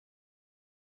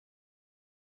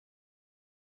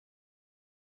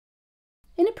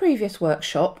In a previous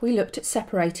workshop, we looked at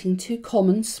separating two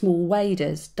common small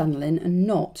waders, Dunlin and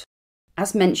knot.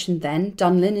 As mentioned then,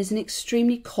 Dunlin is an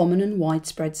extremely common and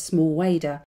widespread small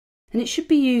wader, and it should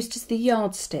be used as the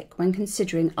yardstick when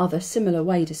considering other similar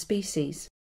wader species.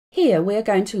 Here we are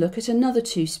going to look at another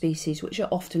two species which are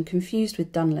often confused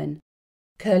with Dunlin,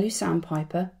 Curlew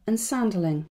Sandpiper and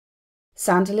Sanderling.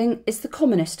 Sanderling is the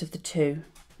commonest of the two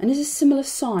and is a similar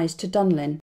size to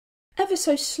Dunlin, ever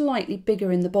so slightly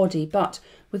bigger in the body, but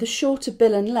with a shorter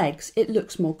bill and legs it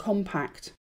looks more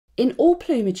compact. In all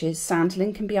plumages,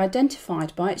 Sanderling can be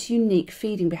identified by its unique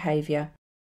feeding behaviour.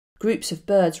 Groups of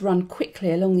birds run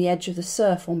quickly along the edge of the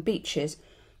surf on beaches,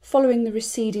 following the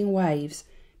receding waves,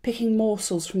 picking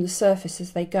morsels from the surface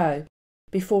as they go,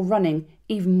 before running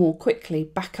even more quickly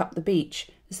back up the beach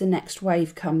as the next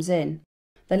wave comes in.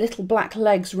 Their little black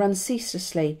legs run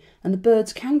ceaselessly, and the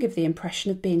birds can give the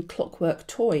impression of being clockwork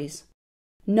toys.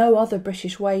 No other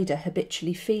British wader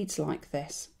habitually feeds like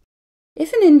this.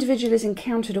 If an individual is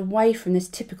encountered away from this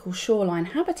typical shoreline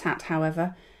habitat,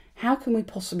 however, how can we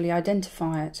possibly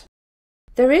identify it?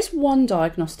 There is one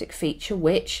diagnostic feature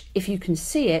which, if you can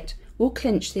see it, will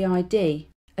clinch the ID,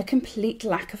 a complete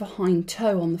lack of a hind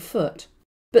toe on the foot.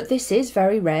 But this is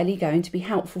very rarely going to be a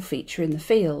helpful feature in the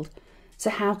field, so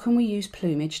how can we use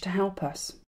plumage to help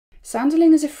us?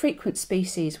 Sanderling is a frequent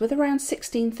species with around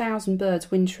 16,000 birds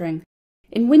wintering.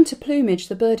 In winter plumage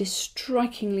the bird is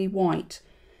strikingly white,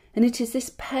 and it is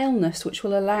this paleness which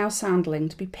will allow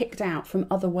Sanderling to be picked out from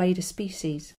other wader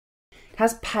species. It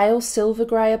has pale silver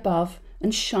grey above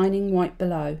and shining white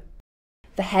below.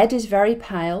 The head is very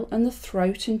pale and the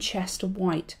throat and chest are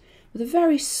white, with a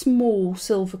very small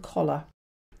silver collar.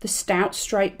 The stout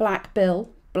straight black bill,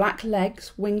 black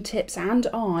legs, wingtips and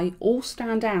eye all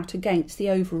stand out against the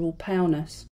overall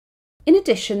paleness. In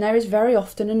addition, there is very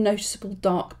often a noticeable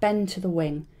dark bend to the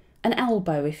wing, an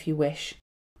elbow if you wish,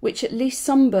 which at least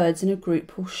some birds in a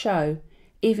group will show,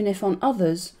 even if on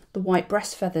others the white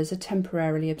breast feathers are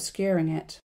temporarily obscuring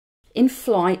it. In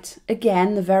flight,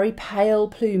 again the very pale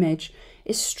plumage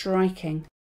is striking,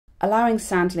 allowing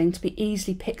Sanderling to be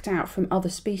easily picked out from other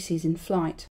species in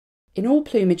flight. In all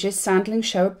plumages, Sanderling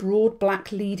show a broad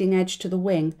black leading edge to the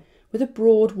wing with a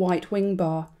broad white wing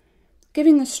bar,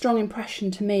 giving a strong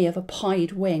impression to me of a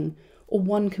pied wing or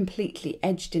one completely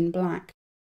edged in black.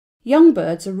 Young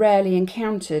birds are rarely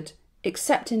encountered,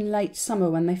 except in late summer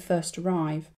when they first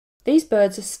arrive. These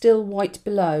birds are still white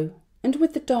below and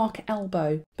with the dark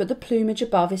elbow, but the plumage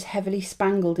above is heavily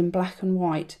spangled in black and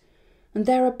white, and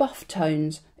there are buff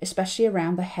tones, especially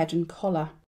around the head and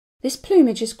collar. This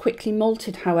plumage is quickly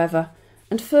molted, however,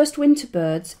 and first winter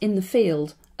birds in the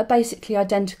field are basically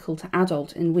identical to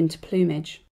adult in winter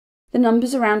plumage. The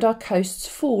numbers around our coasts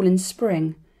fall in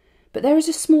spring, but there is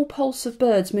a small pulse of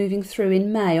birds moving through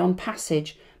in May on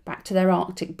passage back to their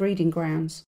Arctic breeding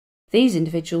grounds. These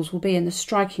individuals will be in the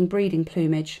striking breeding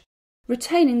plumage,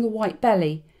 retaining the white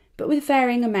belly, but with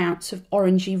varying amounts of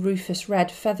orangey rufous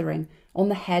red feathering on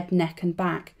the head, neck and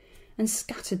back, and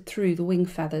scattered through the wing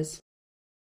feathers.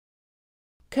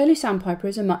 Curlew Sandpiper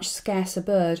is a much scarcer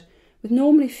bird, with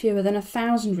normally fewer than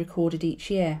 1,000 recorded each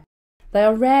year. They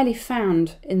are rarely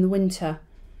found in the winter,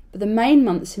 but the main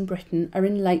months in Britain are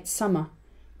in late summer,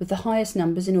 with the highest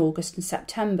numbers in August and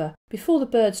September, before the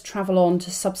birds travel on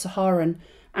to sub-Saharan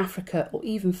Africa or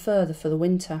even further for the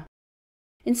winter.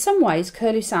 In some ways,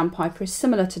 Curlew Sandpiper is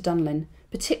similar to Dunlin,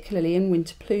 particularly in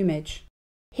winter plumage.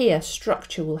 Here,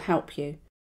 structure will help you,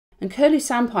 and Curlew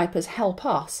Sandpipers help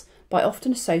us by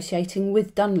often associating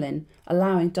with Dunlin,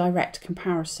 allowing direct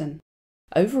comparison.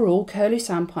 Overall, Curlew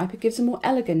Sandpiper gives a more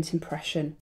elegant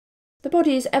impression. The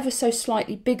body is ever so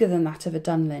slightly bigger than that of a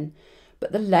Dunlin,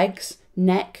 but the legs,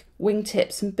 neck,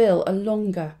 wingtips and bill are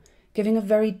longer, giving a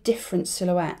very different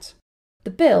silhouette. The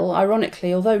bill,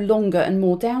 ironically, although longer and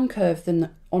more down-curved than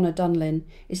on a Dunlin,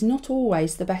 is not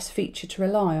always the best feature to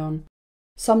rely on.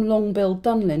 Some long-billed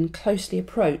Dunlin closely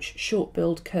approach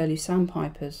short-billed Curlew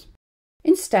Sandpipers.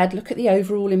 Instead, look at the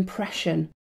overall impression.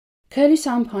 Curlew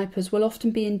Sandpipers will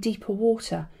often be in deeper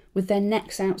water, with their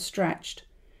necks outstretched.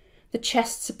 The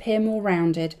chests appear more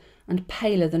rounded and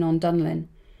paler than on Dunlin,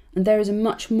 and there is a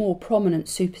much more prominent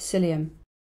supercilium.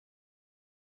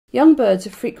 Young birds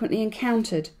are frequently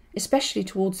encountered, especially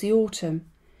towards the autumn,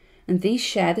 and these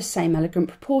share the same elegant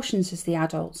proportions as the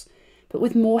adults, but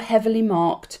with more heavily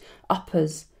marked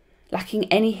uppers, lacking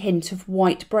any hint of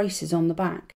white braces on the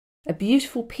back. A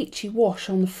beautiful peachy wash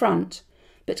on the front,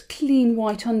 but clean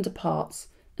white underparts,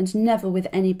 and never with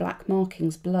any black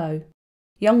markings below.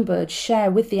 Young birds share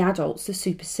with the adults the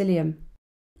supercilium.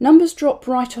 Numbers drop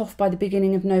right off by the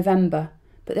beginning of November,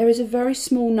 but there is a very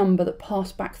small number that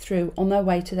pass back through on their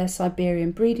way to their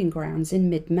Siberian breeding grounds in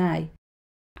mid-May.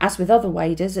 As with other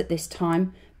waders at this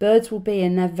time, birds will be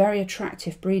in their very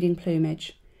attractive breeding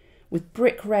plumage, with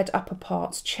brick red upper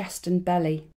parts, chest and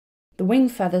belly. The wing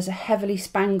feathers are heavily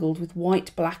spangled with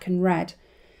white, black and red,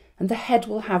 and the head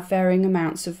will have varying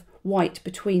amounts of white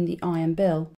between the eye and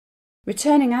bill.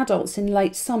 Returning adults in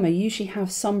late summer usually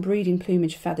have some breeding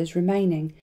plumage feathers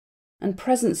remaining, and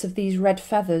presence of these red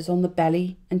feathers on the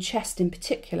belly and chest in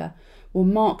particular will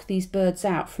mark these birds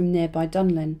out from nearby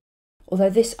Dunlin, although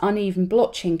this uneven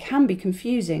blotching can be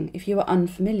confusing if you are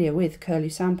unfamiliar with Curlew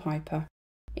Sandpiper.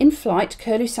 In flight,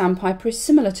 Curlew Sandpiper is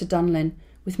similar to Dunlin,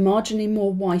 with marginally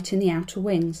more white in the outer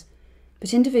wings,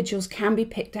 but individuals can be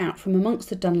picked out from amongst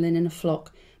the Dunlin in a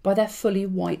flock by their fully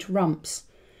white rumps,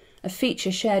 a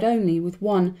feature shared only with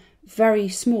one very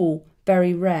small,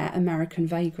 very rare American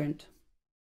vagrant.